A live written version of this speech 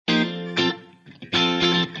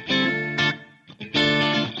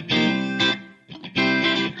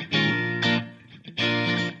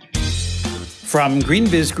From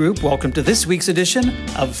GreenBiz Group, welcome to this week's edition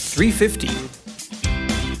of 350.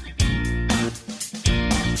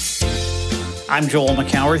 I'm Joel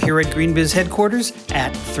McCower here at GreenBiz headquarters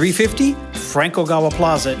at 350 Frank Ogawa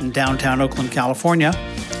Plaza in downtown Oakland, California.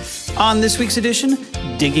 On this week's edition,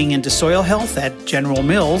 digging into soil health at General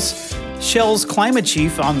Mills, Shell's climate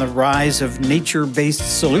chief on the rise of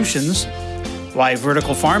nature-based solutions, why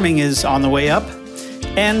vertical farming is on the way up,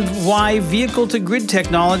 and why vehicle-to-grid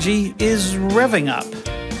technology is revving up.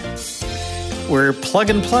 We're plug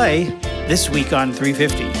and play this week on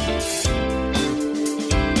 350.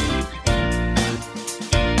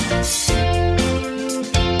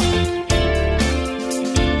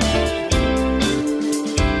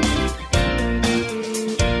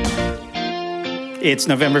 It's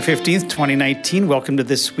November 15th, 2019. Welcome to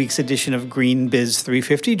this week's edition of GreenBiz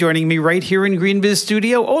 350. Joining me right here in GreenBiz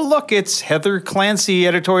studio, oh look, it's Heather Clancy,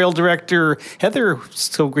 editorial director. Heather,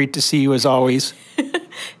 so great to see you as always.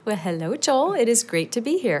 Well, hello, Joel. It is great to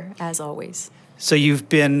be here, as always. So you've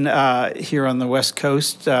been here on the West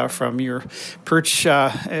Coast from your perch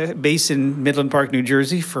base in Midland Park, New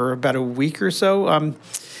Jersey for about a week or so.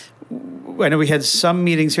 I know we had some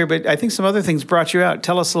meetings here, but I think some other things brought you out.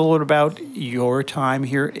 Tell us a little bit about your time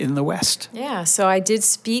here in the West. Yeah, so I did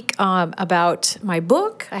speak about my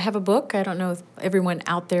book. I have a book. I don't know if everyone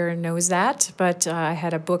out there knows that, but I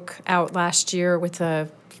had a book out last year with a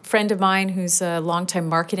friend of mine who's a longtime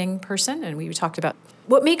marketing person, and we talked about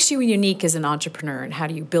what makes you unique as an entrepreneur and how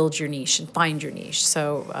do you build your niche and find your niche.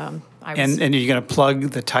 So And are you going to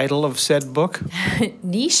plug the title of said book?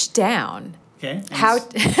 Niche Down. Okay. How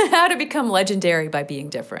to become legendary by being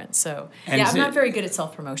different. So, I'm not very good at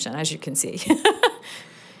self-promotion, as you can see.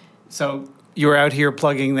 So you were out here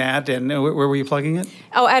plugging that, and where were you plugging it?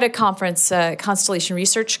 Oh, at a conference, Constellation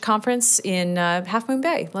Research Conference in Half Moon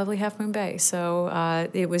Bay, lovely Half Moon Bay. So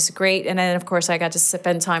it was great. And then, of course, I got to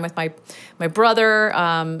spend time with my brother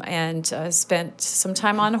and spent some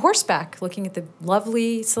time on horseback looking at the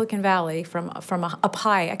lovely Silicon Valley from up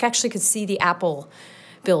high. I actually could see the Apple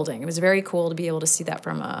building. It was very cool to be able to see that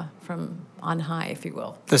from on high, if you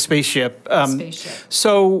will. The spaceship. Spaceship.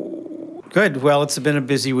 So good. Well, it's been a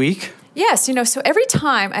busy week. Yes, so every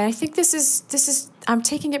time, and I think this is I'm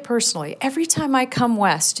taking it personally. Every time I come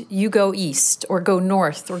west, you go east or go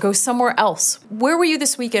north or go somewhere else. Where were you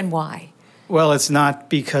this weekend? Why? Well, it's not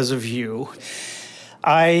because of you.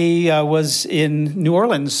 I was in New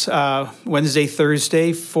Orleans Wednesday,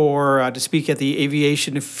 Thursday to speak at the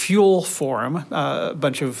Aviation Fuel Forum. A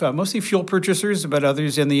bunch of mostly fuel purchasers, but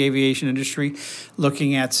others in the aviation industry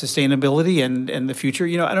looking at sustainability and the future.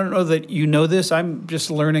 I don't know that you know this. I'm just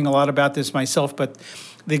learning a lot about this myself, but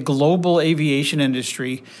the global aviation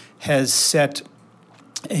industry has set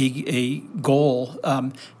a goal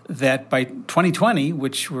that by 2020,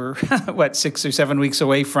 which we're 6 or 7 weeks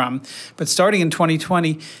away from, but starting in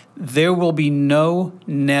 2020, there will be no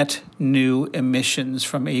net new emissions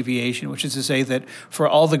from aviation, which is to say that for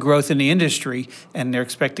all the growth in the industry, and they're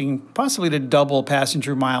expecting possibly to double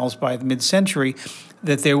passenger miles by the mid-century,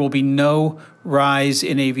 that there will be no rise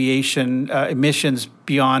in aviation emissions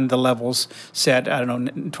beyond the levels set, I don't know,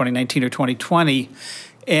 in 2019 or 2020.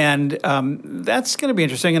 And that's going to be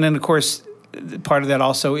interesting. And then, of course, part of that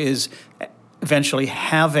also is eventually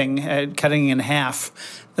cutting in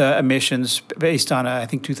half the emissions based on I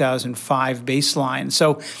think 2005 baseline.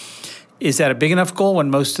 So is that a big enough goal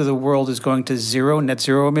when most of the world is going to net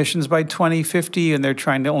zero emissions by 2050 and they're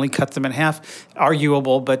trying to only cut them in half?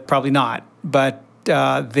 Arguable, but probably not. But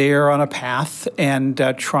they're on a path and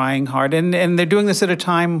trying hard. And they're doing this at a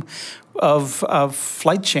time of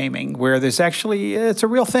flight shaming, where there's actually, it's a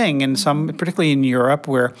real thing, and particularly in Europe,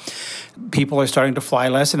 where people are starting to fly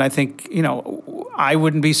less. And I think, I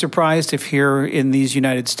wouldn't be surprised if here in these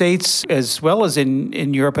United States, as well as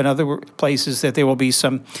in Europe and other places, that there will be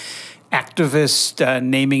some activist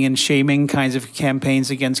naming and shaming kinds of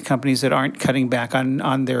campaigns against companies that aren't cutting back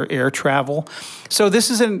on their air travel. So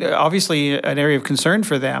this is obviously an area of concern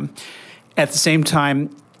for them. At the same time,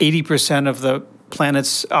 80% of the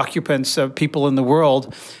planet's occupants of people in the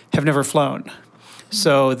world have never flown.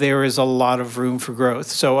 So there is a lot of room for growth.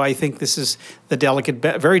 So I think this is the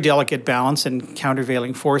very delicate balance and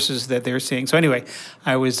countervailing forces that they're seeing. So anyway,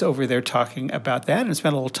 I was over there talking about that and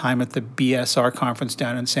spent a little time at the BSR conference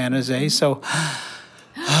down in San Jose. So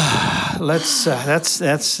that's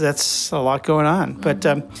a lot going on. But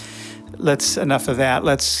enough of that.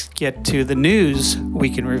 Let's get to the news we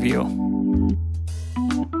can review.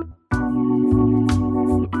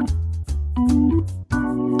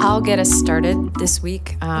 I'll get us started this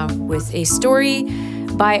week with a story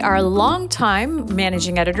by our longtime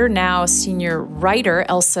managing editor, now senior writer,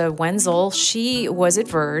 Elsa Wenzel. She was at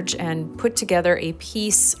Verge and put together a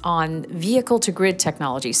piece on vehicle-to-grid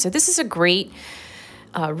technology. So this is a great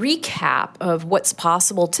recap of what's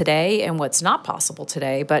possible today and what's not possible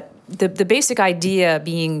today. But the basic idea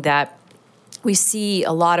being that we see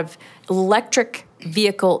a lot of electric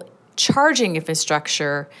vehicle charging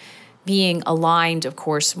infrastructure being aligned, of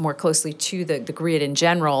course, more closely to the grid in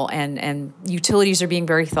general, and utilities are being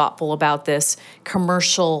very thoughtful about this.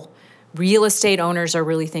 Commercial real estate owners are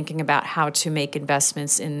really thinking about how to make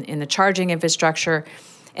investments in the charging infrastructure.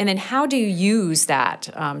 And then how do you use that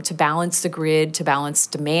to balance the grid, to balance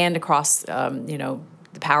demand across, the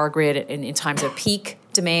power grid in times of peak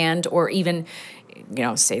demand, or even,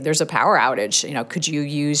 say there's a power outage, could you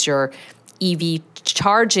use your EV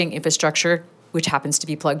charging infrastructure, which happens to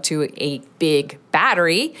be plugged to a big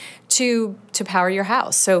battery, to power your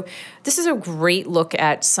house? So this is a great look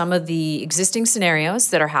at some of the existing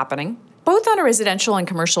scenarios that are happening, both on a residential and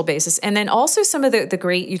commercial basis, and then also some of the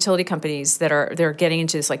great utility companies they're getting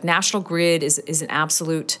into this. Like National Grid is an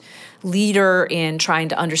absolute leader in trying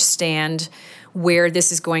to understand where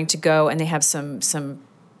this is going to go, and they have some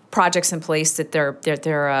projects in place that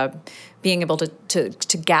they're being able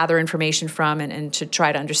to gather information from and to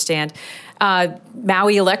try to understand.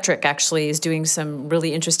 Maui Electric actually is doing some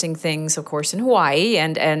really interesting things, of course, in Hawaii,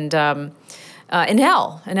 and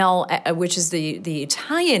Enel, which is the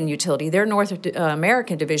Italian utility, their North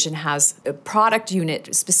American division has a product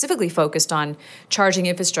unit specifically focused on charging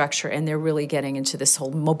infrastructure, and they're really getting into this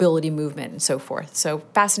whole mobility movement and so forth. So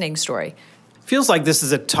fascinating story. Feels like this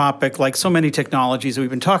is a topic, like so many technologies that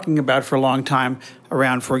we've been talking about for a long time,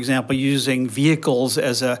 around, for example, using vehicles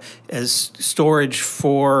as storage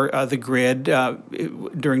for the grid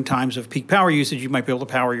during times of peak power usage. You might be able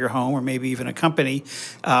to power your home, or maybe even a company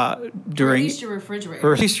during, or at least your refrigerator,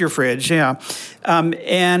 or at least your fridge, yeah.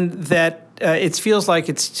 And that it feels like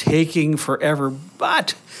it's taking forever,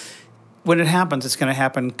 but when it happens, it's going to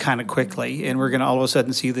happen kind of quickly, and we're going to all of a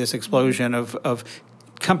sudden see this explosion of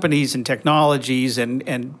companies and technologies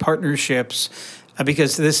and partnerships,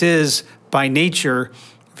 because this is by nature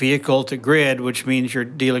vehicle to grid, which means you're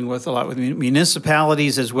dealing with a lot with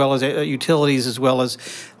municipalities as well as utilities, as well as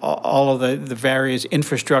all of the various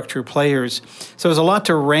infrastructure players. So there's a lot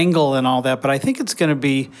to wrangle and all that, but I think it's going to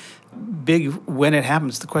be big when it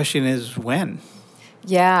happens. The question is when.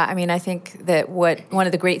 Yeah, I mean, I think that one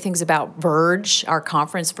of the great things about Verge, our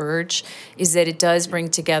conference Verge, is that it does bring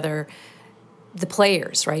together the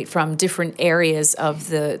players, right, from different areas of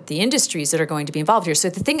the industries that are going to be involved here. So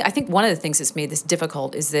I think one of the things that's made this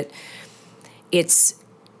difficult is that it's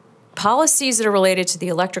policies that are related to the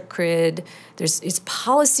electric grid. It's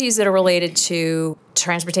policies that are related to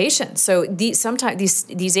transportation. So sometimes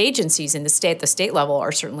these agencies in the state level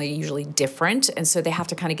are certainly usually different, and so they have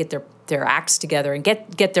to kind of get their acts together and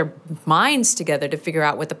get their minds together to figure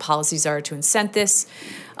out what the policies are to incent this.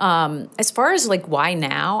 As far as like why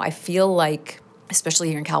now, I feel like, especially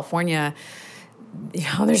here in California,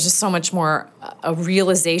 there's just so much more a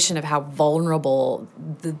realization of how vulnerable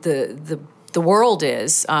the world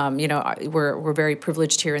is. We're very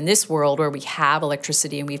privileged here in this world where we have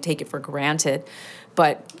electricity and we take it for granted.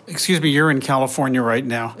 But excuse me, you're in California right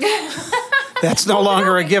now. That's no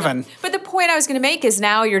longer a given. But the point I was going to make is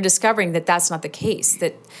now you're discovering that that's not the case,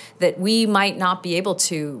 that we might not be able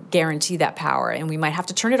to guarantee that power, and we might have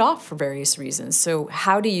to turn it off for various reasons. So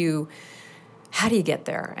how do you get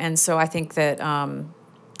there? And so I think that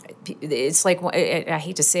it's like, I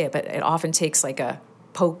hate to say it, but it often takes like a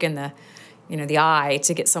poke in the eye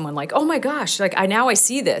to get someone like, oh my gosh, like I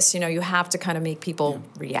see this. You have to kind of make people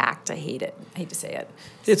react. I hate it. I hate to say it.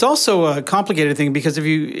 It's also a complicated thing, because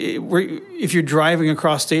if you're driving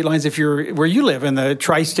across state lines, if you're where you live in the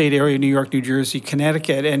tri-state area, New York, New Jersey,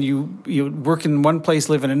 Connecticut, and you work in one place,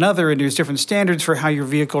 live in another, and there's different standards for how your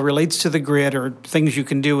vehicle relates to the grid, or things you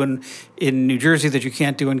can do in New Jersey that you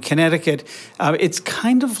can't do in Connecticut. It's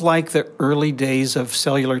kind of like the early days of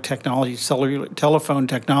cellular technology, cellular telephone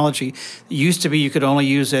technology. It used to be you could only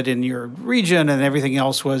use it in your region, and everything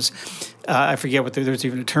else was, I forget what there's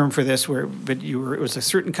even a term for this, but it was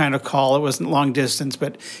a certain kind of call. It wasn't long distance,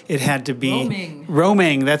 but it had to be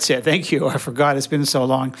roaming. That's it. Thank you. I forgot. It's been so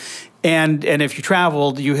long. And if you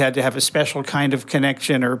traveled, you had to have a special kind of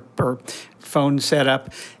connection or phone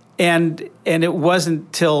setup. And it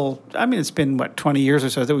wasn't till, it's been, 20 years or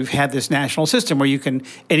so that we've had this national system where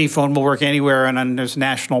any phone will work anywhere, and there's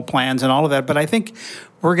national plans and all of that. But I think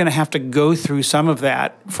we're going to have to go through some of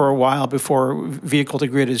that for a while before vehicle to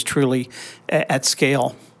grid is truly at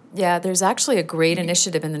scale. Yeah, there's actually a great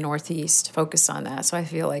initiative in the Northeast focused on that. So I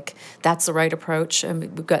feel like that's the right approach. And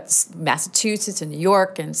we've got Massachusetts and New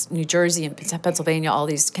York and New Jersey and Pennsylvania, all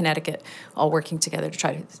these, Connecticut, all working together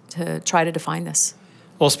to try to define this.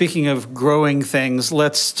 Well, speaking of growing things,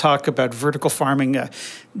 let's talk about vertical farming.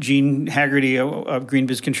 Gene Haggerty, a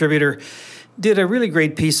GreenBiz contributor, did a really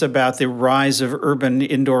great piece about the rise of urban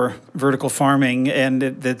indoor vertical farming, and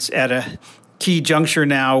that's at a key juncture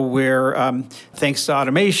now where thanks to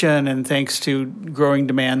automation and thanks to growing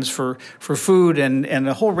demands for food and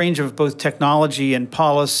a whole range of both technology and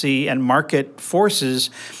policy and market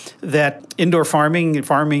forces, that indoor farming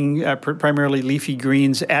primarily leafy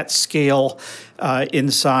greens at scale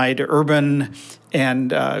inside urban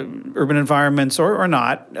and urban environments or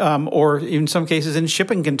not, or in some cases in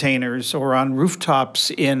shipping containers or on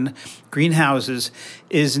rooftops in greenhouses,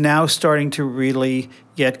 is now starting to really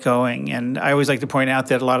get going. And I always like to point out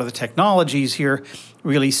that a lot of the technologies here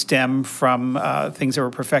really stem from things that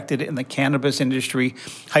were perfected in the cannabis industry.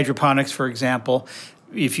 Hydroponics, for example.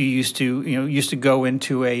 If you used to go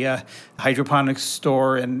into a hydroponics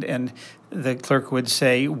store and the clerk would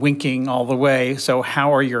say, winking all the way, so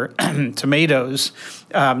how are your tomatoes?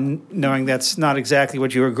 Knowing that's not exactly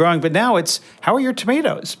what you were growing, but now it's, how are your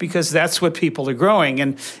tomatoes? Because that's what people are growing.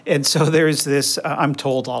 And so there's this, I'm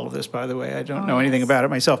told all of this, by the way, I don't know anything about it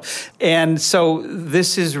myself. And so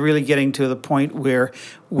this is really getting to the point where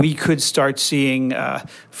we could start seeing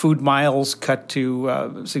food miles cut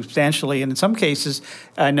to substantially. And in some cases,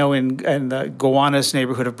 I know in the Gowanus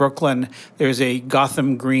neighborhood of Brooklyn, there's a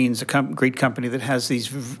Gotham Greens, a great company that has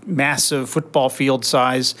these massive football field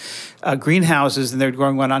size greenhouses, and they're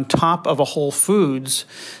growing one on top of a Whole Foods.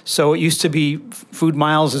 So it used to be food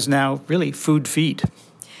miles is now really food feet.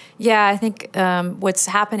 Yeah, I think what's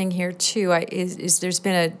happening here too is there's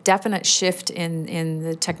been a definite shift in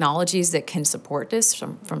the technologies that can support this,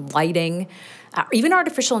 from lighting, even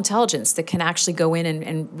artificial intelligence that can actually go in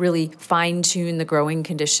and really fine tune the growing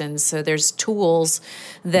conditions. So there's tools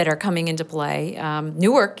that are coming into play.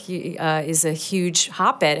 Newark is a huge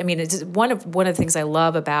hotbed. I mean, it's one of the things I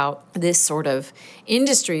love about this sort of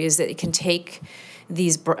industry is that it can take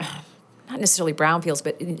these not necessarily brownfields,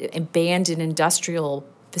 but abandoned industrial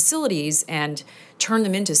facilities and turn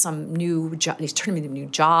them into some new turn them into new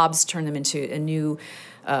jobs, turn them into a new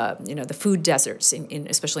the food deserts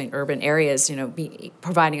especially in urban areas,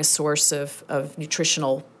 providing a source of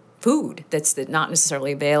nutritional food that's not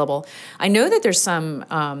necessarily available. I know that there's some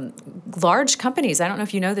large companies, I don't know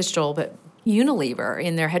if you know this, Joel, but Unilever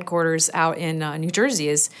in their headquarters out in New Jersey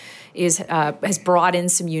has brought in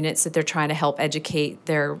some units that they're trying to help educate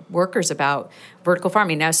their workers about vertical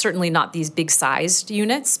farming. Now, certainly not these big sized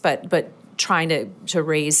units, but trying to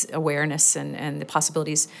raise awareness and the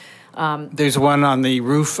possibilities. There's one on the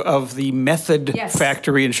roof of the Method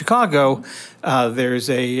factory in Chicago. There's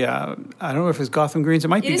a, I don't know if it's Gotham Greens. It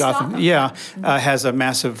might be Gotham. Yeah, has a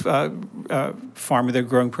massive farm where they're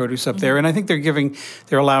growing produce up there. And I think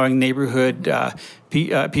they're allowing neighborhood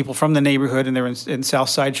people from the neighborhood, and they're in South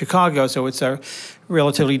Side Chicago. So it's a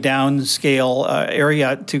relatively downscale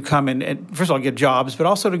area to come and first of all, get jobs, but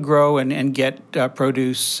also to grow and get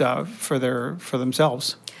produce for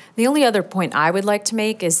themselves. The only other point I would like to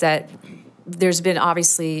make is that there's been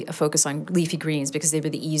obviously a focus on leafy greens because they were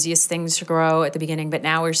the easiest things to grow at the beginning, but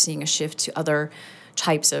now we're seeing a shift to other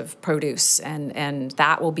types of produce, and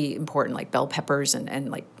that will be important, like bell peppers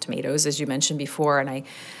and like tomatoes, as you mentioned before. And I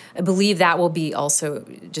believe that will be also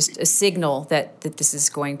just a signal that this is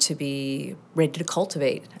going to be ready to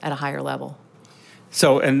cultivate at a higher level.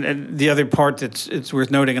 So, and the other part that's it's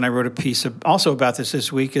worth noting, and I wrote a piece also about this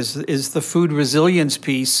week, is the food resilience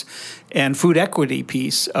piece and food equity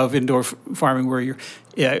piece of indoor farming, where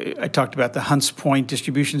I talked about the Hunts Point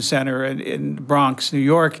Distribution Center in Bronx, New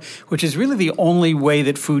York, which is really the only way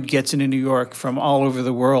that food gets into New York from all over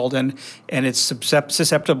the world, and it's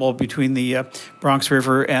susceptible between the Bronx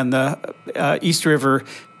River and the East River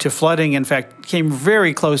to flooding. In fact, came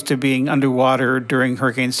very close to being underwater during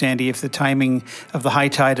Hurricane Sandy if the timing of the high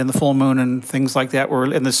tide and the full moon and things like that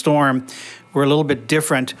were in the storm were a little bit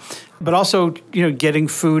different. But also, getting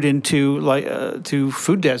food into to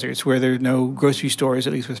food deserts where there are no grocery stores,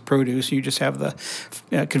 at least with produce. You just have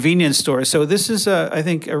the convenience stores. So this is, I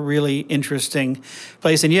think, a really interesting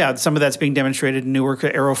place. And yeah, some of that's being demonstrated in Newark.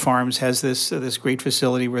 Aero Farms has this great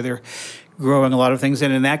facility where they're growing a lot of things.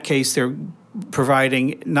 And in that case, they're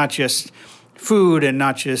providing not just food and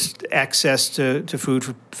not just access to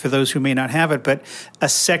food for those who may not have it, but a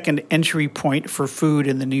second entry point for food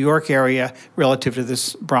in the New York area relative to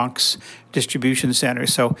this Bronx distribution center.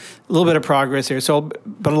 So a little bit of progress there. So,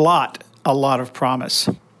 but a lot of promise.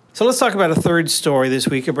 So let's talk about a third story this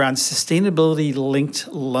week around sustainability-linked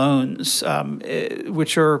loans,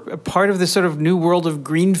 which are a part of this sort of new world of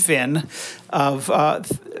greenfin,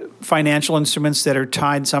 of financial instruments that are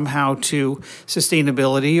tied somehow to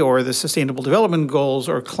sustainability or the Sustainable Development Goals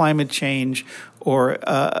or climate change or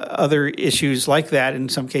other issues like that. In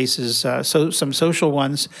some cases, some social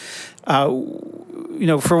ones.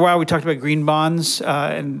 For a while we talked about green bonds,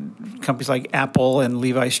 and companies like Apple and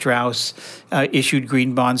Levi Strauss issued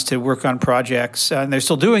green bonds to work on projects, and they're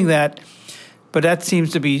still doing that. But that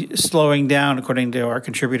seems to be slowing down, according to our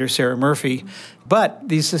contributor, Sarah Murphy. But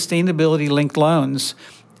these sustainability-linked loans,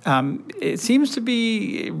 it seems to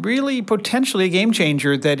be really potentially a game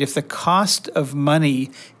changer, that if the cost of money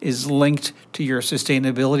is linked to your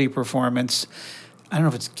sustainability performance, I don't know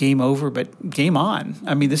if it's game over, but game on.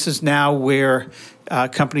 I mean, this is now where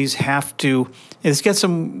companies have to, this gets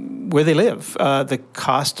them where they live, the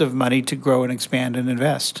cost of money to grow and expand and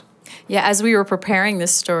invest. Yeah, as we were preparing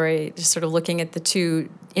this story, just sort of looking at the two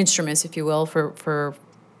instruments, if you will, for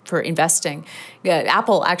investing.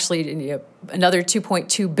 Apple actually, another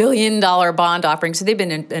 $2.2 billion bond offering. So they've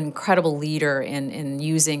been an incredible leader in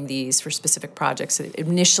using these for specific projects.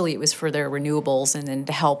 Initially, it was for their renewables and then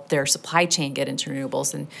to help their supply chain get into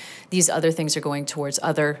renewables. And these other things are going towards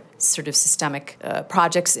other sort of systemic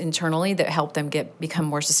projects internally that help them become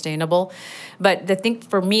more sustainable. But I think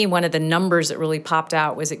for me, one of the numbers that really popped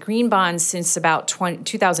out was that green bonds since about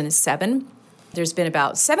 2007, there's been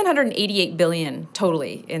about $788 billion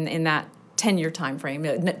totally in that 10-year time frame,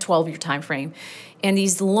 12-year time frame. And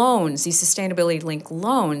these loans, these sustainability-linked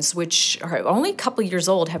loans, which are only a couple years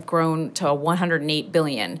old, have grown to $108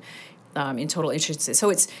 billion in total issuances.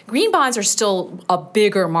 So green bonds are still a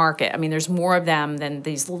bigger market. I mean, there's more of them than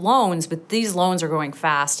these loans, but these loans are growing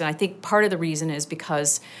fast. And I think part of the reason is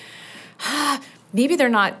because maybe they're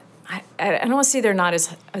not, I don't want to say they're not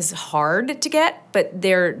as hard to get, but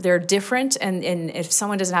they're different. And if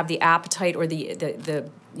someone doesn't have the appetite or the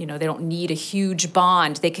they don't need a huge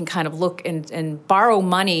bond, they can kind of look and borrow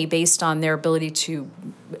money based on their ability to,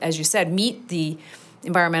 as you said, meet the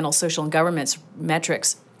environmental, social, and governance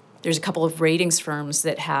metrics. There's a couple of ratings firms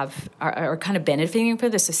that are kind of benefiting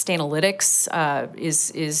from this. Sustainalytics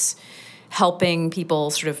is helping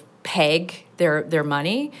people sort of peg their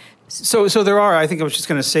money. So there are. I think I was just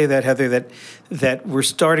going to say that, Heather, that we're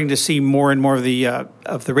starting to see more and more of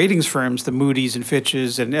the ratings firms, the Moody's and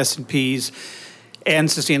Fitch's and S&P's, and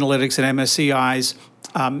Sustainalytics and MSCI's,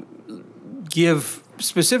 give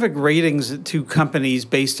specific ratings to companies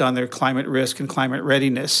based on their climate risk and climate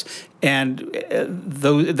readiness. And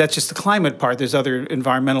that's just the climate part. There's other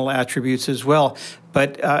environmental attributes as well.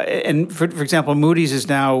 But and for example, Moody's is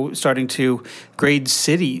now starting to grade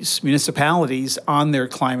cities, municipalities on their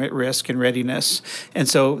climate risk and readiness. And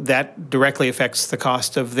so that directly affects the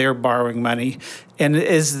cost of their borrowing money. And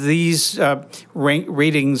as these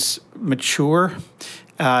ratings mature,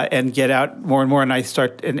 and get out more and more,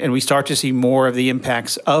 and we start to see more of the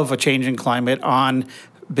impacts of a changing climate on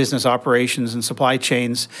business operations and supply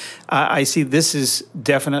chains. I see this is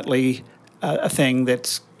definitely a thing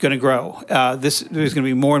that's going to grow. There's going to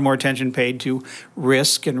be more and more attention paid to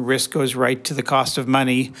risk, and risk goes right to the cost of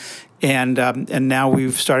money. And now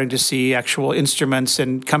we've starting to see actual instruments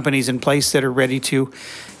and companies in place that are ready to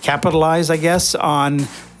capitalize, I guess, on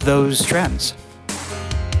those trends.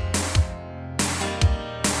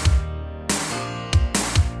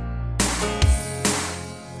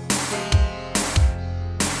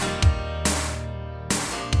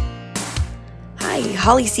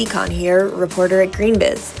 Holly Seacon here, reporter at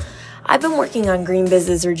GreenBiz. I've been working on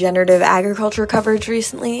GreenBiz's regenerative agriculture coverage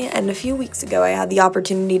recently, and a few weeks ago I had the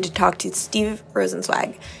opportunity to talk to Steve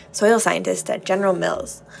Rosenzweig, soil scientist at General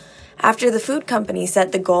Mills. After the food company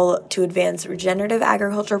set the goal to advance regenerative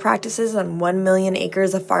agriculture practices on 1 million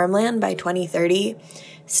acres of farmland by 2030,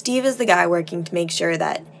 Steve is the guy working to make sure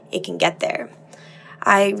that it can get there.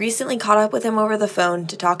 I recently caught up with him over the phone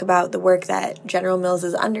to talk about the work that General Mills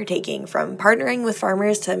is undertaking, from partnering with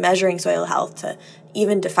farmers to measuring soil health to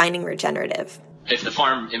even defining regenerative. If the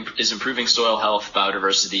farm is improving soil health,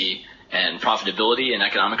 biodiversity, and profitability and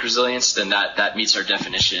economic resilience, then that meets our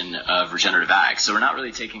definition of regenerative ag. So we're not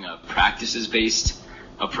really taking a practices-based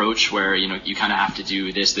approach where you kind of have to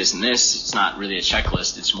do this, this, and this. It's not really a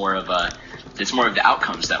checklist. It's more of the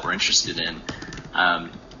outcomes that we're interested in.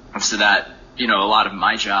 So that a lot of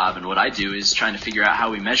my job and what I do is trying to figure out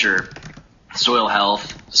how we measure soil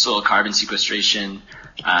health, soil carbon sequestration,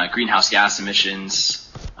 greenhouse gas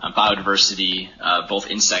emissions, biodiversity,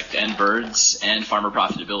 both insect and birds, and farmer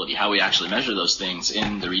profitability, how we actually measure those things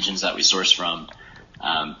in the regions that we source from,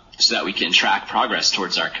 so that we can track progress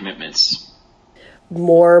towards our commitments.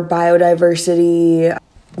 more biodiversity,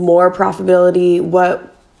 more profitability?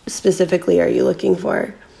 What specifically are you looking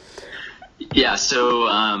for? Yeah, so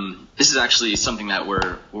this is actually something that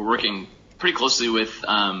we're working pretty closely with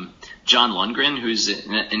John Lundgren, who's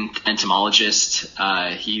an entomologist.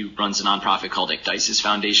 He runs a nonprofit called Ecdysis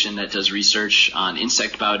Foundation that does research on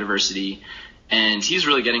insect biodiversity. And he's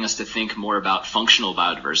really getting us to think more about functional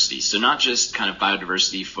biodiversity. So not just kind of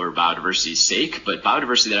biodiversity for biodiversity's sake, but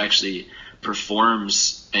biodiversity that actually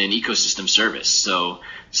performs an ecosystem service. So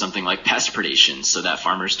something like pest predation, so that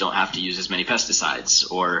farmers don't have to use as many pesticides,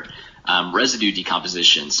 or residue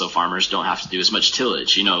decomposition, so farmers don't have to do as much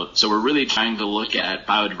tillage. So we're really trying to look at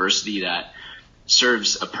biodiversity that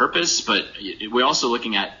serves a purpose, but we're also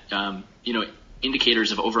looking at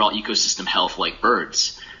indicators of overall ecosystem health, like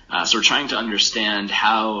birds. So we're trying to understand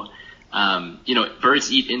how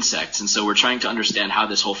birds eat insects, and so we're trying to understand how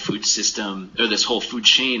this whole food system, or this whole food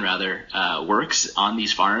chain rather, works on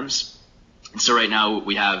these farms. And so right now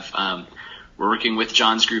we're working with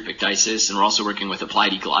John's group, Ecdysis, and we're also working with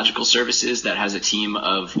Applied Ecological Services that has a team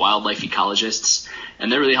of wildlife ecologists,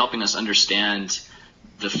 and they're really helping us understand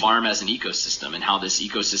the farm as an ecosystem and how this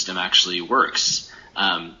ecosystem actually works,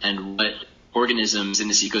 and what organisms in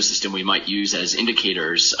this ecosystem we might use as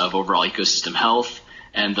indicators of overall ecosystem health,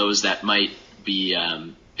 and those that might be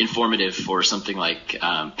informative for something like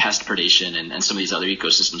pest predation and some of these other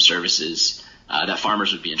ecosystem services that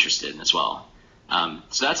farmers would be interested in as well.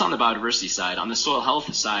 So that's on the biodiversity side. On the soil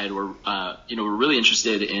health side, we're really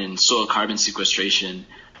interested in soil carbon sequestration.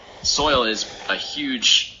 Soil is a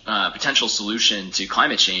huge potential solution to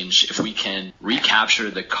climate change if we can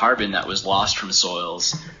recapture the carbon that was lost from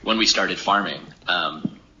soils when we started farming.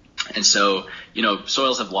 And so,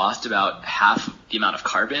 soils have lost about half the amount of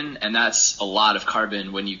carbon, and that's a lot of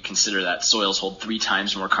carbon when you consider that soils hold 3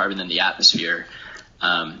 times more carbon than the atmosphere.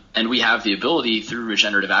 And we have the ability through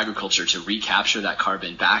regenerative agriculture to recapture that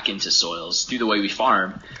carbon back into soils through the way we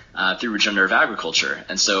farm, through regenerative agriculture.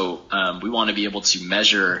 And so we want to be able to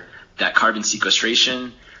measure that carbon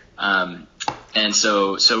sequestration. And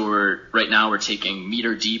so right now we're taking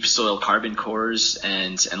meter deep soil carbon cores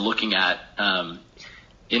and looking at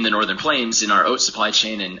in the Northern Plains, in our oat supply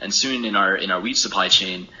chain, and soon in our wheat supply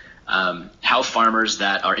chain, how farmers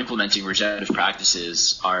that are implementing regenerative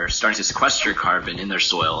practices are starting to sequester carbon in their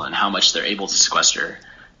soil and how much they're able to sequester.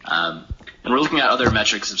 And we're looking at other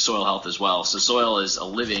metrics of soil health as well. So soil is a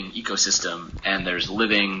living ecosystem, and there's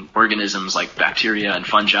living organisms like bacteria and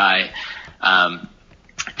fungi,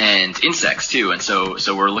 and insects too. And so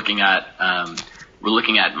we're looking at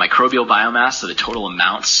microbial biomass, so the total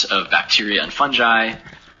amounts of bacteria and fungi.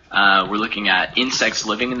 We're looking at insects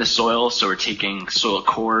living in the soil, so we're taking soil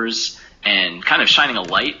cores and kind of shining a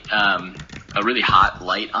light, a really hot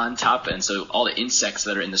light on top, and so all the insects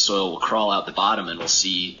that are in the soil will crawl out the bottom, and we'll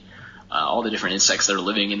see all the different insects that are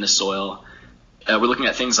living in the soil. We're looking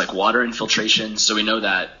at things like water infiltration, so we know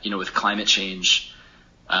that with climate change,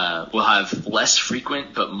 we'll have less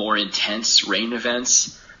frequent but more intense rain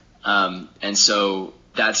events, and so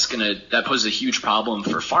that poses a huge problem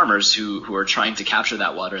for farmers who are trying to capture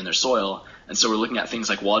that water in their soil. And so we're looking at things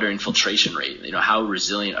like water infiltration rate. How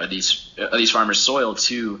resilient are these farmers' soil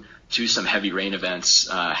to some heavy rain events?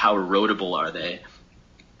 How erodible are they?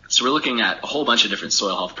 So we're looking at a whole bunch of different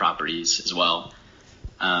soil health properties as well.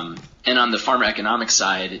 And on the farmer economic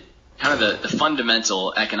side, kind of the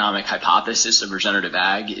fundamental economic hypothesis of regenerative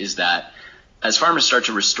ag is that as farmers start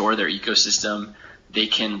to restore their ecosystem, they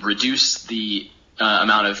can reduce the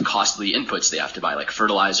amount of costly inputs they have to buy, like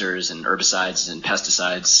fertilizers and herbicides and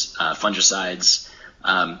pesticides, fungicides,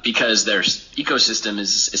 because their ecosystem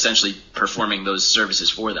is essentially performing those services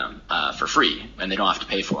for them for free, and they don't have to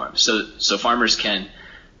pay for them. So farmers can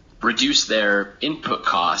reduce their input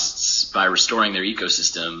costs by restoring their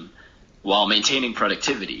ecosystem while maintaining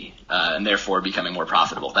productivity, and therefore becoming more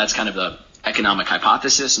profitable. That's kind of the economic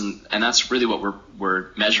hypothesis, and that's really what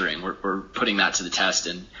we're measuring. We're putting that to the test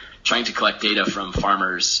and trying to collect data from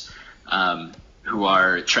farmers who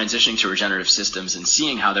are transitioning to regenerative systems and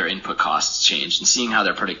seeing how their input costs change and seeing how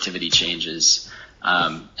their productivity changes,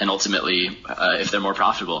 and ultimately if they're more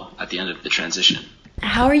profitable at the end of the transition.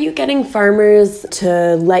 How are you getting farmers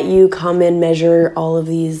to let you come and measure all of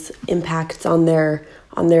these impacts on their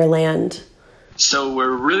land? So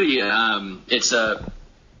we're really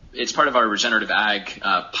it's part of our regenerative ag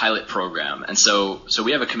pilot program. And so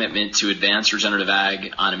we have a commitment to advance regenerative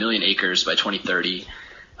ag on 1 million acres by 2030.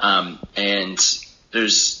 And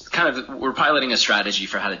we're piloting a strategy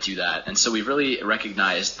for how to do that. And so we've really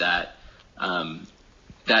recognized that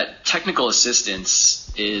that technical assistance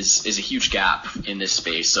is a huge gap in this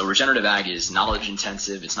space. So regenerative ag is knowledge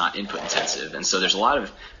intensive, it's not input intensive. And so there's a lot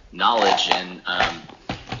of knowledge and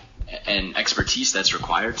expertise that's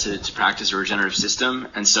required to practice a regenerative system.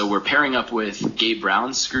 And so we're pairing up with Gabe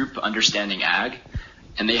Brown's group, Understanding Ag,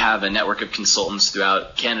 and they have a network of consultants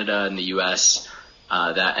throughout Canada and the US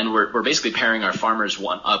and we're basically pairing our farmers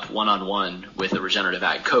one-on-one with a regenerative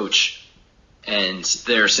ag coach. And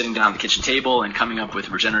they're sitting down at the kitchen table and coming up with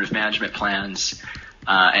regenerative management plans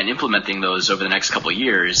and implementing those over the next couple of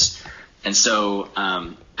years. And so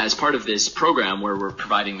as part of this program where we're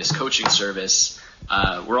providing this coaching service,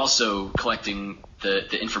 we're also collecting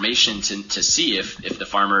the information to see if the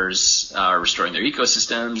farmers are restoring their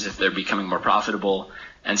ecosystems, if they're becoming more profitable.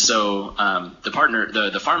 And so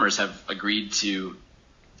the farmers have agreed to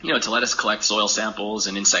let us collect soil samples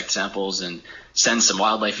and insect samples and send some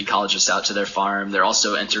wildlife ecologists out to their farm. They're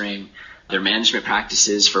also entering their management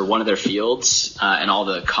practices for one of their fields and all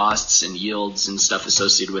the costs and yields and stuff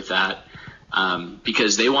associated with that,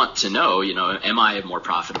 because they want to know, am I more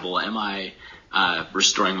profitable? Am I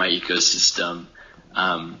restoring my ecosystem?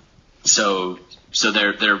 So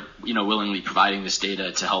they're willingly providing this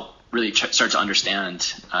data to help really start to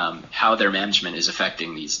understand how their management is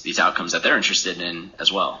affecting these outcomes that they're interested in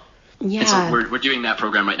as well. Yeah. And so we're doing that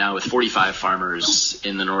program right now with 45 farmers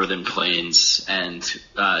in the Northern Plains, and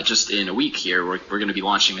just in a week here, we're going to be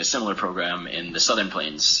launching a similar program in the Southern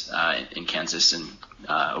Plains in Kansas and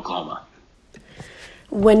Oklahoma.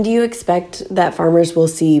 When do you expect that farmers will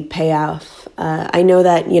see payoff? I know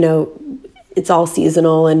that, it's all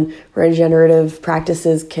seasonal and regenerative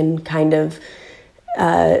practices can kind of,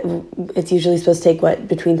 it's usually supposed to take,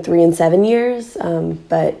 between 3 and 7 years?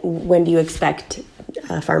 But when do you expect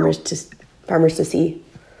farmers to see?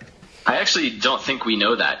 I actually don't think we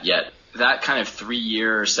know that yet. That kind of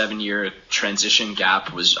 3-year, 7-year transition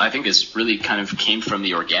gap is really kind of came from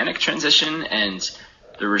the organic transition, and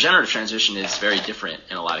the regenerative transition is very different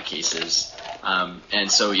in a lot of cases.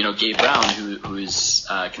 And so, Gabe Brown, whose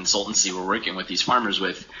consultancy we're working with these farmers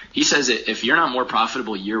with, he says that if you're not more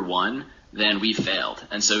profitable year one, then we've failed.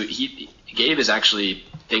 And so Gabe actually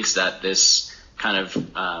thinks that this kind of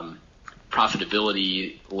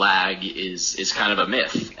profitability lag is kind of a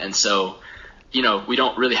myth. And so, we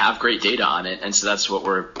don't really have great data on it. And so that's what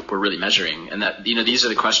we're really measuring. And that, these are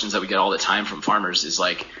the questions that we get all the time from farmers is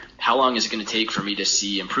like, how long is it going to take for me to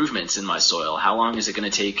see improvements in my soil? How long is it going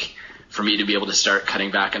to take for me to be able to start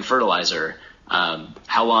cutting back on fertilizer?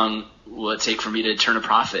 How long will it take for me to turn a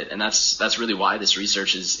profit? And that's really why this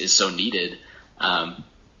research is so needed,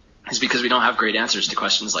 is because we don't have great answers to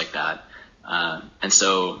questions like that. And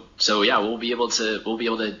so yeah, we'll be able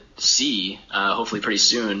to see, hopefully pretty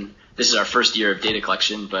soon. This is our first year of data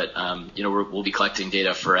collection, but we'll be collecting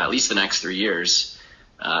data for at least the next 3 years.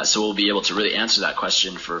 So we'll be able to really answer that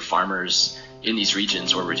question for farmers in these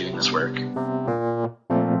regions where we're doing this work.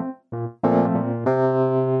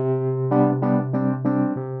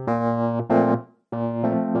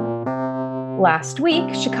 Last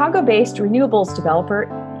week, Chicago-based renewables developer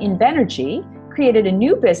Invenergy created a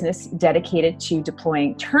new business dedicated to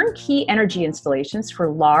deploying turnkey energy installations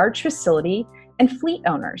for large facility and fleet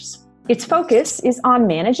owners. Its focus is on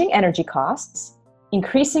managing energy costs,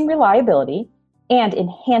 increasing reliability, and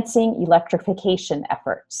enhancing electrification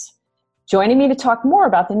efforts. Joining me to talk more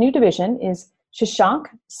about the new division is Shashank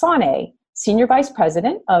Sane, Senior Vice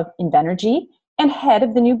President of Invenergy and head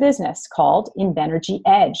of the new business called Invenergy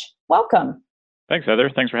Edge. Welcome. Thanks,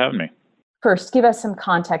 Heather. Thanks for having me. First, give us some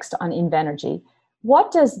context on Invenergy.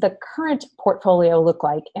 What does the current portfolio look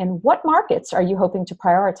like, and what markets are you hoping to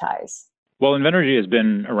prioritize? Well, Invenergy has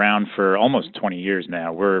been around for almost 20 years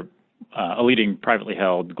now. We're a leading privately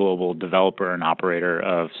held global developer and operator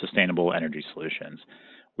of sustainable energy solutions.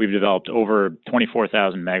 We've developed over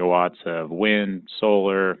 24,000 megawatts of wind,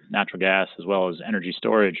 solar, natural gas, as well as energy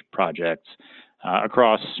storage projects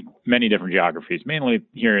across many different geographies, mainly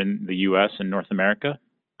here in the U.S. and North America,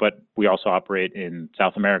 but we also operate in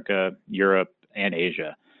South America, Europe, and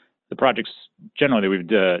Asia. The projects generally that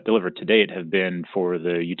we've delivered to date have been for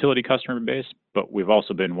the utility customer base, but we've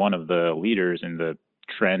also been one of the leaders in the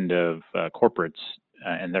trend of corporates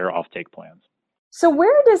and their offtake plans. So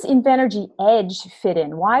where does Invenergy Edge fit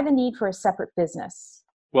in? Why the need for a separate business?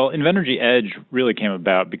 Well, Invenergy Edge really came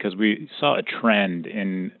about because we saw a trend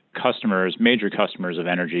in customers, major customers of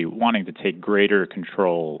energy, wanting to take greater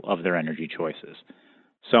control of their energy choices.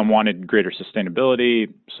 Some wanted greater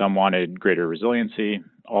sustainability, some wanted greater resiliency,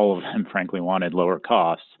 all of them, frankly, wanted lower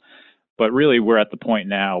costs. But really, we're at the point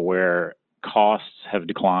now where costs have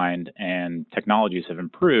declined and technologies have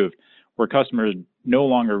improved, where customers no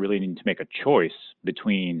longer really need to make a choice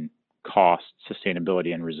between cost,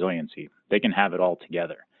 sustainability, and resiliency. They can have it all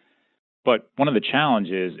together. But one of the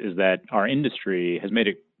challenges is that our industry has made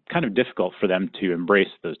it kind of difficult for them to embrace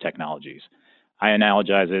those technologies. I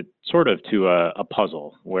analogize it sort of to a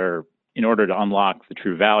puzzle where in order to unlock the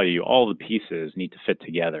true value, all the pieces need to fit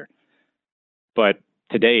together. But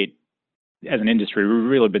to date, as an industry, we've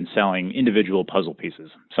really been selling individual puzzle pieces,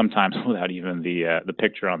 sometimes without even the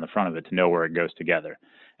picture on the front of it to know where it goes together.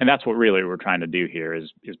 And that's what really we're trying to do here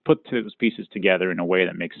is put those pieces together in a way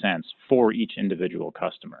that makes sense for each individual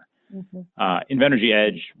customer. Mm-hmm. Invenergy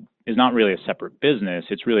Edge is not really a separate business.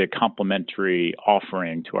 It's really a complementary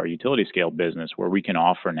offering to our utility scale business where we can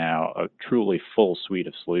offer now a truly full suite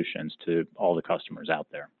of solutions to all the customers out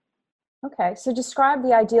there. Okay, so describe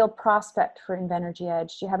the ideal prospect for Invenergy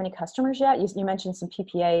Edge. Do you have any customers yet? You mentioned some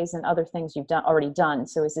PPAs and other things you've already done.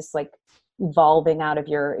 So is this like evolving out of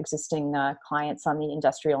your existing clients on the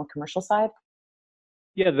industrial and commercial side?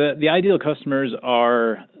 Yeah, the ideal customers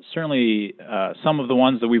are certainly some of the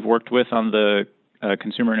ones that we've worked with on the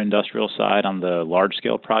consumer and industrial side on the large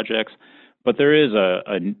scale projects, but there is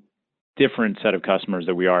a different set of customers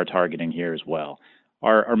that we are targeting here as well.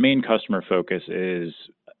 Our main customer focus is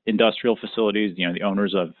industrial facilities, the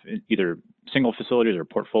owners of either single facilities or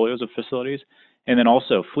portfolios of facilities, and then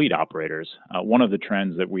also fleet operators. One of the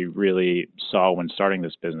trends that we really saw when starting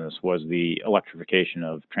this business was the electrification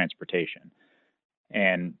of transportation.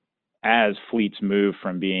 And as fleets move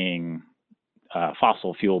from being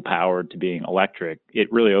fossil fuel powered to being electric,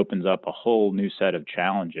 it really opens up a whole new set of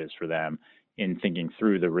challenges for them in thinking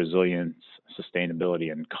through the resilience,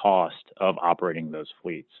 sustainability, and cost of operating those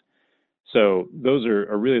fleets. So those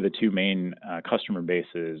are really the two main customer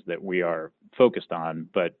bases that we are focused on.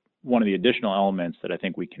 But one of the additional elements that I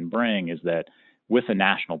think we can bring is that with a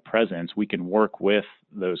national presence, we can work with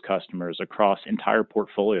those customers across entire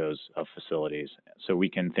portfolios of facilities. So we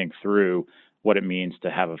can think through what it means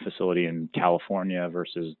to have a facility in California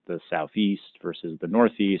versus the Southeast versus the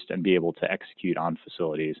Northeast and be able to execute on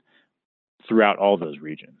facilities throughout all those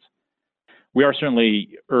regions. We are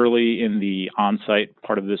certainly early in the on-site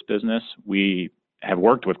part of this business. We have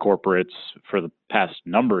worked with corporates for the past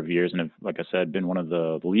number of years and have, like I said, been one of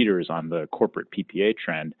the leaders on the corporate PPA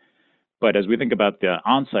trend. But as we think about the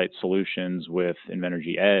on-site solutions with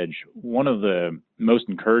Invenergy Edge, one of the most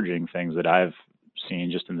encouraging things that I've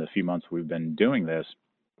seen just in the few months we've been doing this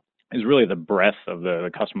is really the breadth of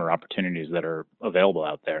the customer opportunities that are available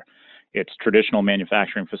out there. It's traditional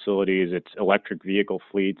manufacturing facilities, it's electric vehicle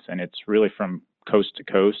fleets, and it's really from coast to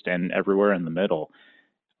coast and everywhere in the middle.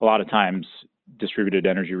 A lot of times, distributed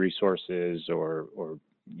energy resources or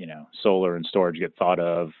solar and storage get thought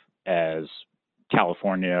of as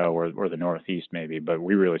California or the Northeast maybe, but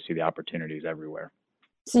we really see the opportunities everywhere.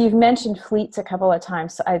 So you've mentioned fleets a couple of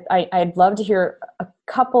times. So I'd love to hear a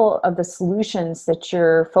couple of the solutions that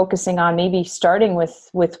you're focusing on, maybe starting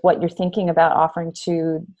with what you're thinking about offering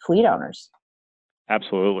to fleet owners.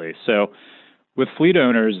 Absolutely. So with fleet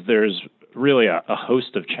owners, there's really a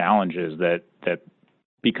host of challenges that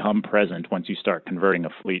become present once you start converting a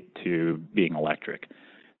fleet to being electric.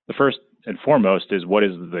 The first and foremost is, what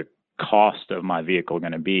is the cost of my vehicle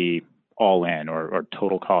going to be all in, or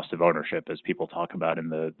total cost of ownership, as people talk about in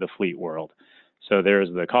the fleet world. So there's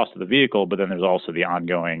the cost of the vehicle, but then there's also the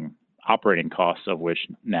ongoing operating costs, of which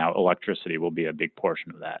now electricity will be a big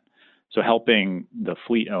portion of that. So helping the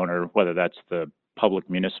fleet owner, whether that's the public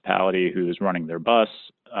municipality who's running their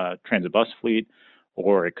transit bus fleet,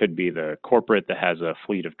 or it could be the corporate that has a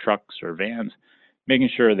fleet of trucks or vans, making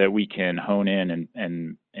sure that we can hone in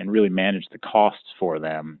and really manage the costs for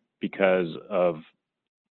them because of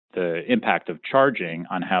the impact of charging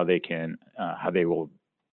on how they will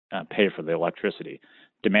pay for the electricity.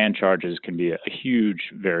 Demand charges can be a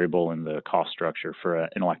huge variable in the cost structure for an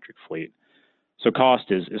electric fleet. So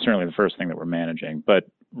cost is certainly the first thing that we're managing, but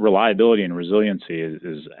reliability and resiliency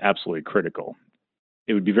is absolutely critical.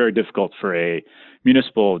 It would be very difficult for a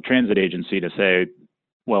municipal transit agency to say,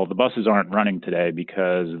 well, the buses aren't running today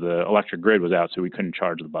because the electric grid was out, so we couldn't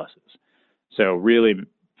charge the buses. So really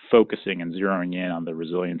focusing and zeroing in on the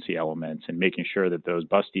resiliency elements and making sure that those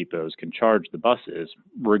bus depots can charge the buses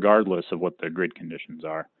regardless of what the grid conditions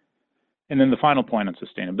are. And then the final point on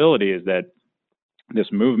sustainability is that this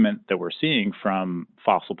movement that we're seeing from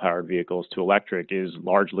fossil-powered vehicles to electric is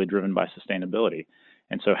largely driven by sustainability.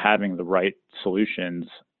 And so having the right solutions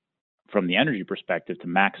from the energy perspective to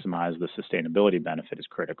maximize the sustainability benefit is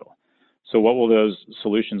critical. So what will those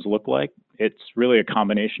solutions look like? It's really a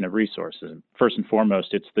combination of resources. First and foremost,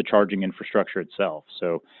 it's the charging infrastructure itself.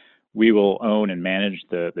 So we will own and manage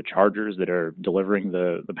the chargers that are delivering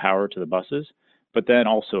the power to the buses, but then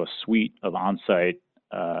also a suite of on-site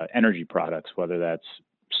energy products, whether that's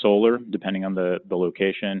solar, depending on the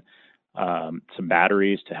location, some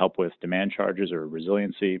batteries to help with demand charges or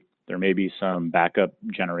resiliency. There may be some backup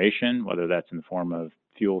generation, whether that's in the form of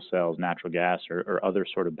fuel cells, natural gas, or other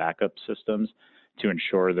sort of backup systems to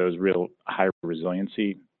ensure those real high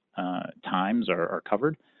resiliency times are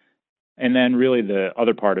covered. And then really the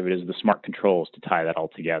other part of it is the smart controls to tie that all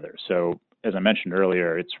together. So as I mentioned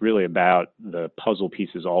earlier, it's really about the puzzle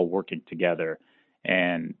pieces all working together,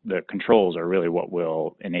 and the controls are really what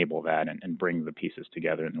will enable that and bring the pieces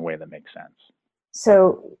together in a way that makes sense.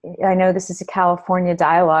 So I know this is a California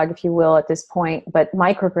dialogue, if you will, at this point, but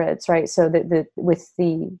microgrids, right? So with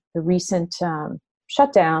the recent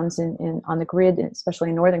shutdowns on the grid, especially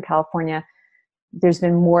in Northern California, there's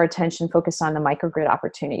been more attention focused on the microgrid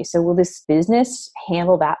opportunity. So will this business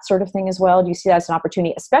handle that sort of thing as well? Do you see that as an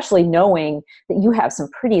opportunity, especially knowing that you have some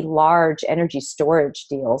pretty large energy storage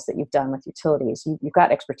deals that you've done with utilities? You've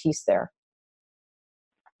got expertise there.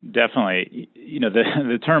 Definitely.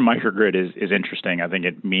 The term microgrid is interesting. I think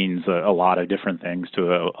it means a lot of different things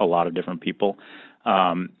to a lot of different people.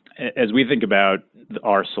 As we think about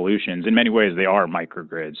our solutions, in many ways they are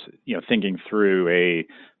microgrids. Thinking through a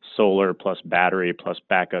solar plus battery plus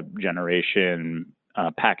backup generation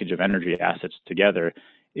package of energy assets together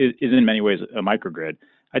is in many ways a microgrid.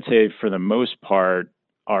 I'd say for the most part,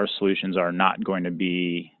 our solutions are not going to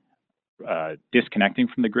be disconnecting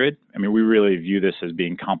from the grid. I mean, we really view this as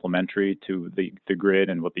being complementary to the grid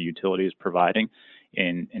and what the utility is providing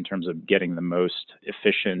in terms of getting the most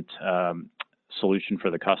efficient solution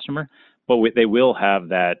for the customer. But they will have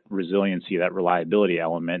that resiliency, that reliability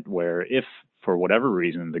element where if for whatever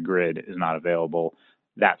reason the grid is not available,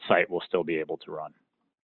 that site will still be able to run.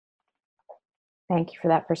 Thank you for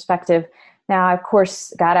that perspective. Now, I, of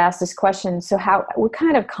course, got to ask this question. So what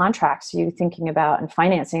kind of contracts are you thinking about and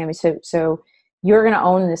financing? I mean, so you're going to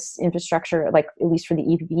own this infrastructure, like at least for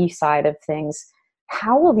the EV side of things.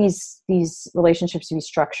 How will these relationships be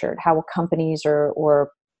structured? How will companies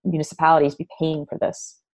or municipalities be paying for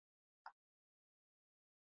this?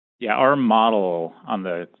 Yeah, our model on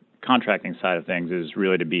the contracting side of things is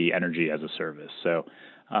really to be energy as a service. So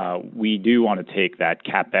we do want to take that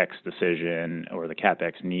CapEx decision or the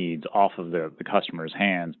CapEx needs off of the customer's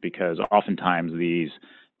hands, because oftentimes these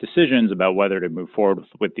decisions about whether to move forward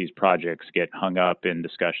with these projects get hung up in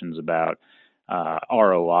discussions about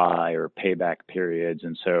ROI or payback periods.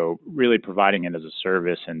 And so really providing it as a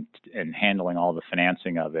service and handling all the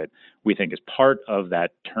financing of it, we think is part of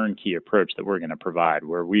that turnkey approach that we're going to provide,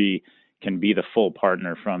 where we can be the full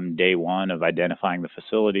partner from day one of identifying the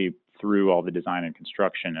facility through all the design and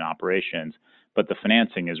construction and operations. But the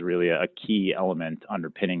financing is really a key element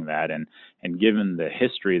underpinning that. And given the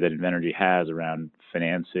history that Invenergy has around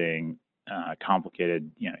financing complicated,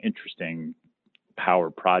 interesting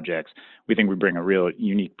power projects, we think we bring a real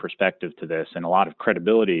unique perspective to this and a lot of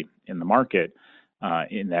credibility in the market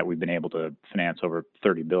in that we've been able to finance over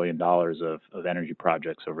 $30 billion of energy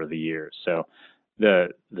projects over the years. So the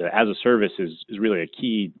as a service is really a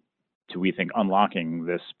key to, we think, unlocking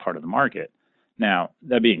this part of the market. Now,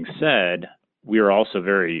 that being said, we are also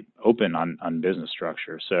very open on business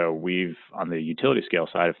structure. So we've, on the utility scale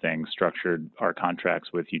side of things, structured our contracts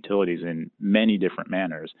with utilities in many different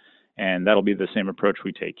manners. And that'll be the same approach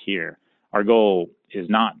we take here. Our goal is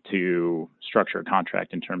not to structure a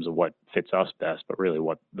contract in terms of what fits us best, but really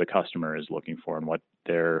what the customer is looking for and what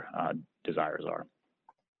their desires are.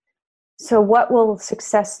 So what will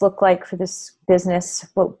success look like for this business?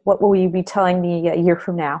 What will you be telling me a year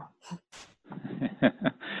from now?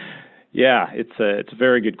 Yeah, it's a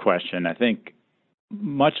very good question. I think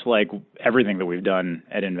much like everything that we've done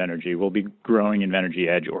at Invenergy, we'll be growing Invenergy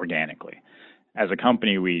Edge organically. As a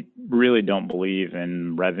company, we really don't believe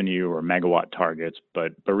in revenue or megawatt targets,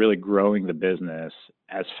 but really growing the business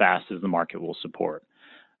as fast as the market will support.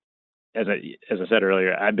 As I said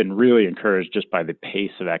earlier, I've been really encouraged just by the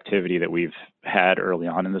pace of activity that we've had early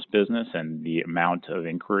on in this business and the amount of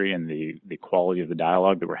inquiry and the quality of the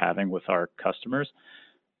dialogue that we're having with our customers.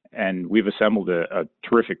 And we've assembled a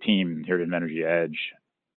terrific team here at Invenergy Edge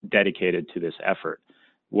dedicated to this effort.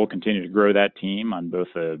 We'll continue to grow that team on both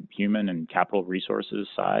the human and capital resources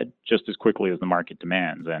side just as quickly as the market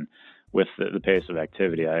demands. And with the pace of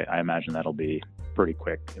activity, I imagine that'll be pretty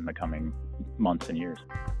quick in the coming months and years.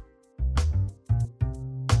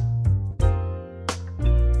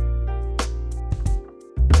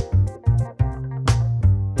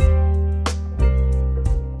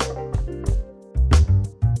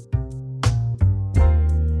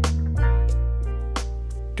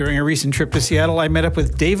 During a recent trip to Seattle, I met up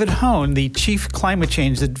with David Hone, the Chief Climate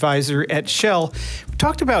Change Advisor at Shell. We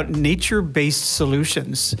talked about nature-based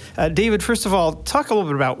solutions. David, first of all, talk a little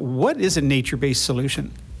bit about what is a nature-based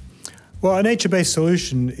solution? Well, a nature-based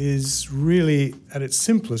solution is really, at its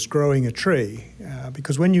simplest, growing a tree.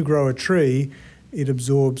 Because when you grow a tree, it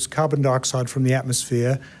absorbs carbon dioxide from the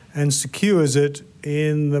atmosphere and secures it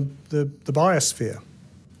in the biosphere.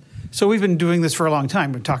 So we've been doing this for a long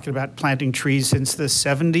time. We're talking about planting trees since the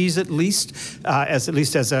 70s, at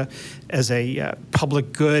least as a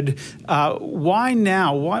public good. Why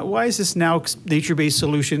now? Why is this now nature-based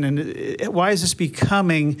solution, and why is this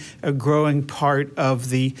becoming a growing part of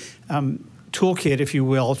the toolkit, if you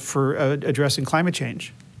will, for addressing climate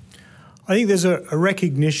change? I think there's a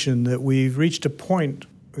recognition that we've reached a point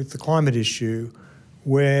with the climate issue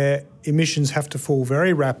where emissions have to fall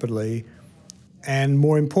very rapidly. And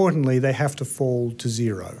more importantly, they have to fall to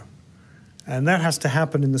zero. And that has to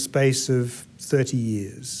happen in the space of 30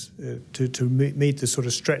 years to meet the sort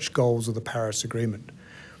of stretch goals of the Paris Agreement.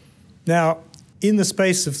 Now, in the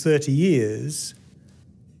space of 30 years,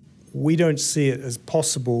 we don't see it as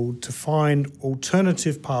possible to find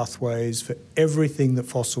alternative pathways for everything that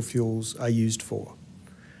fossil fuels are used for.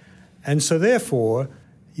 And so therefore,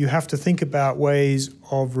 you have to think about ways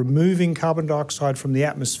of removing carbon dioxide from the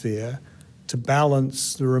atmosphere to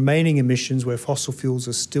balance the remaining emissions where fossil fuels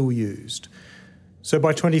are still used. So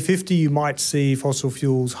by 2050, you might see fossil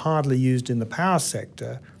fuels hardly used in the power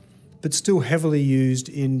sector, but still heavily used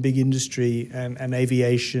in big industry and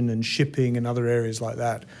aviation and shipping and other areas like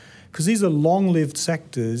that. Because these are long-lived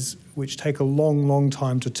sectors which take a long, long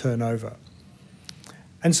time to turn over.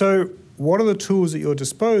 And so what are the tools at your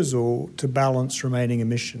disposal to balance remaining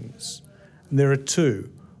emissions? And there are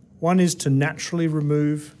two. One is to naturally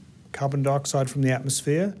remove carbon dioxide from the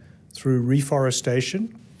atmosphere through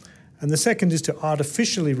reforestation. And the second is to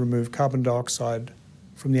artificially remove carbon dioxide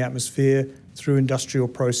from the atmosphere through industrial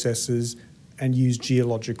processes and use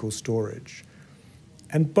geological storage.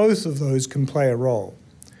 And both of those can play a role.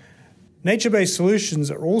 Nature-based solutions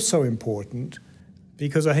are also important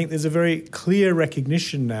because I think there's a very clear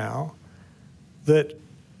recognition now that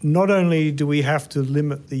not only do we have to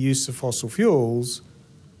limit the use of fossil fuels,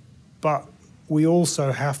 but we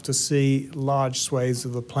also have to see large swathes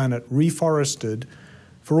of the planet reforested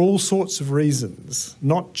for all sorts of reasons,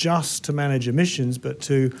 not just to manage emissions, but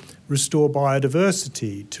to restore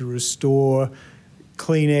biodiversity, to restore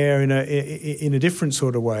clean air in a different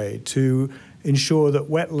sort of way, to ensure that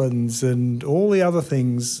wetlands and all the other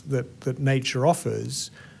things that nature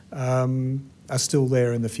offers are still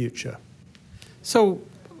there in the future. So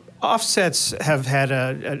offsets have had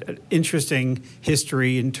an interesting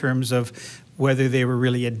history in terms of whether they were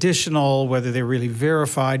really additional, whether they were really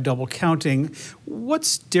verified, double counting.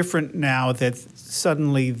 What's different now that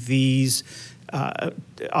suddenly these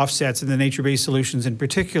offsets and the nature-based solutions in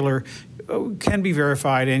particular can be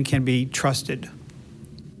verified and can be trusted?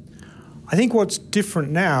 I think what's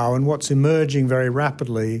different now and what's emerging very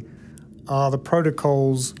rapidly are the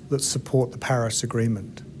protocols that support the Paris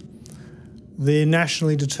Agreement. The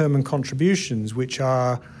nationally determined contributions, which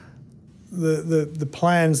are the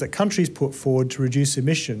plans that countries put forward to reduce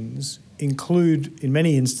emissions, include, in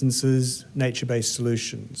many instances, nature-based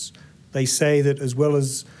solutions. They say that as well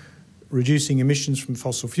as reducing emissions from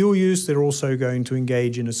fossil fuel use, they're also going to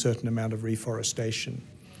engage in a certain amount of reforestation.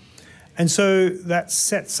 And so that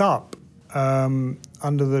sets up,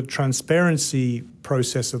 under the transparency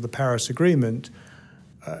process of the Paris Agreement,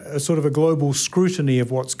 a sort of a global scrutiny of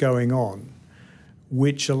what's going on,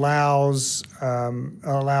 which allows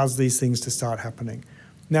these things to start happening.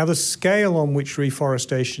 Now, the scale on which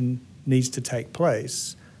reforestation needs to take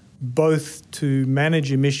place, both to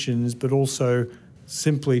manage emissions but also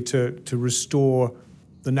simply to restore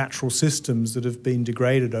the natural systems that have been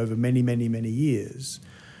degraded over many, many, many years,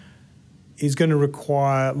 is going to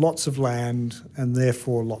require lots of land and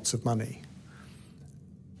therefore lots of money.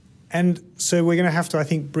 And so we're going to have to, I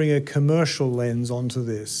think, bring a commercial lens onto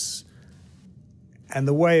this. And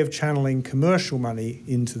the way of channeling commercial money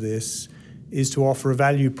into this is to offer a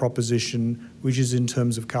value proposition which is in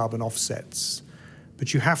terms of carbon offsets.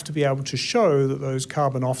 But you have to be able to show that those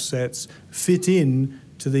carbon offsets fit in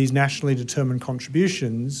to these nationally determined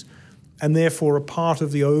contributions and therefore are part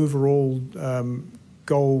of the overall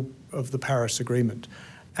goal of the Paris Agreement.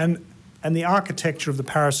 And the architecture of the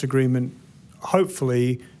Paris Agreement,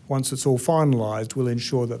 hopefully, once it's all finalised, will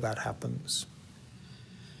ensure that that happens.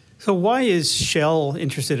 So why is Shell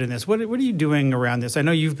interested in this? What are you doing around this? I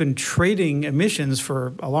know you've been trading emissions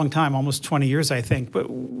for a long time, almost 20 years, I think, but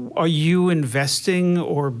are you investing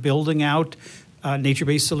or building out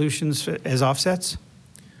nature-based solutions as offsets?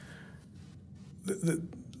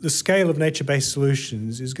 the scale of nature-based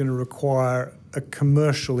solutions is going to require a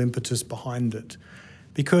commercial impetus behind it,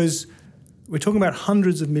 because we're talking about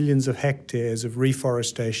hundreds of millions of hectares of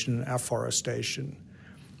reforestation and afforestation.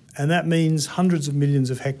 And that means hundreds of millions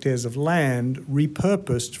of hectares of land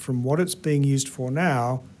repurposed from what it's being used for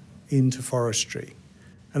now into forestry.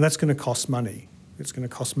 And that's going to cost money. It's going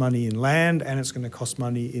to cost money in land, and it's going to cost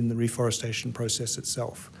money in the reforestation process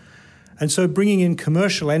itself. And so bringing in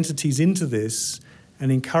commercial entities into this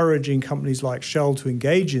and encouraging companies like Shell to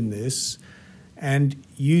engage in this and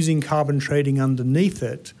using carbon trading underneath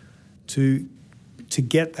it to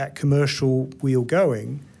get that commercial wheel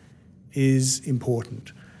going is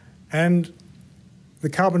important. And the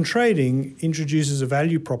carbon trading introduces a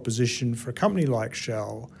value proposition for a company like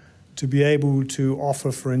Shell to be able to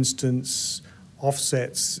offer, for instance,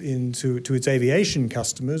 offsets to its aviation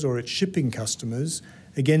customers or its shipping customers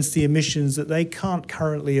against the emissions that they can't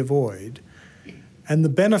currently avoid. And the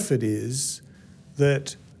benefit is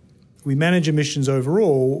that we manage emissions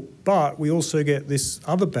overall, but we also get this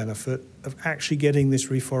other benefit of actually getting this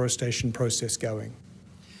reforestation process going.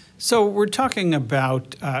 So we're talking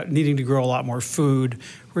about needing to grow a lot more food.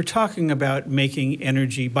 We're talking about making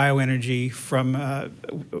energy, bioenergy from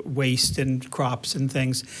waste and crops and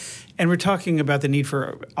things. And we're talking about the need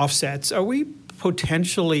for offsets. Are we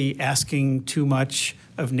potentially asking too much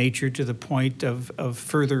of nature to the point of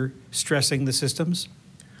further stressing the systems?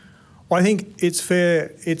 Well, I think it's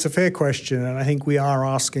a fair question, and I think we are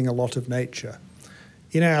asking a lot of nature.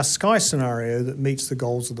 In our Sky scenario that meets the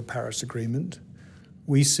goals of the Paris Agreement,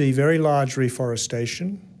 we see very large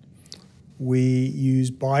reforestation. We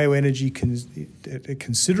use bioenergy at a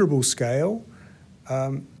considerable scale.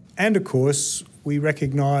 And of course, we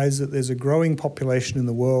recognise that there's a growing population in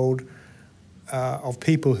the world of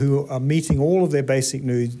people who are meeting all of their basic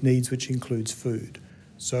needs, which includes food.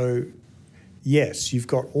 So yes, you've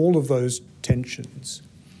got all of those tensions.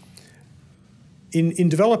 In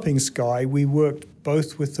developing Sky, we worked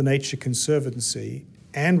both with the Nature Conservancy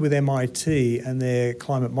and with MIT and their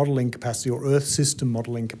climate modelling capacity or Earth system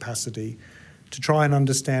modelling capacity to try and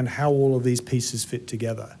understand how all of these pieces fit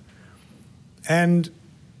together. And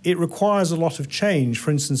it requires a lot of change,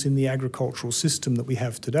 for instance, in the agricultural system that we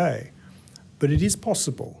have today. But it is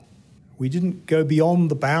possible. We didn't go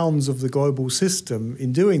beyond the bounds of the global system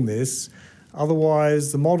in doing this.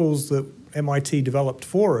 Otherwise, the models that MIT developed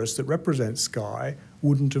for us that represent Sky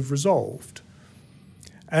wouldn't have resolved.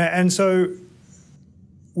 And so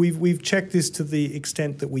we've checked this to the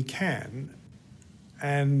extent that we can.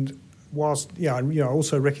 And whilst, I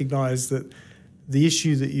also recognise that the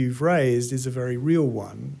issue that you've raised is a very real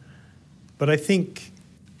one. But I think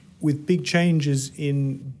with big changes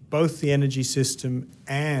in both the energy system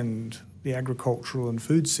and the agricultural and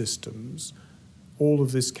food systems, all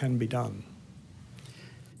of this can be done.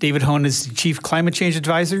 David Hone is the Chief Climate Change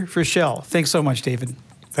Advisor for Shell. Thanks so much, David.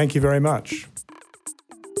 Thank you very much.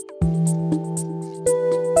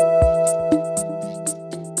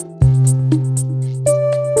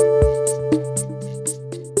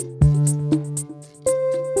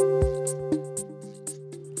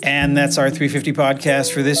 And that's our 350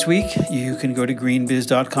 podcast for this week. You can go to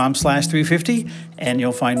greenbiz.com/350 and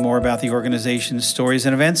you'll find more about the organization's stories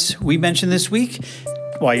and events we mentioned this week.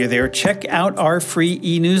 While you're there, check out our free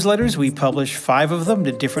e-newsletters. We publish 5 of them,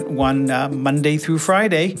 a different one Monday through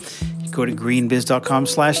Friday. Go to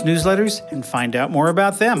greenbiz.com/newsletters and find out more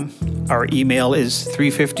about them. Our email is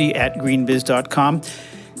 350@greenbiz.com.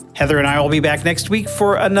 Heather and I will be back next week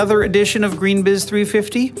for another edition of GreenBiz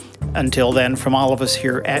 350. Until then, from all of us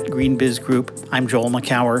here at GreenBiz Group, I'm Joel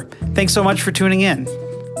McCower. Thanks so much for tuning in.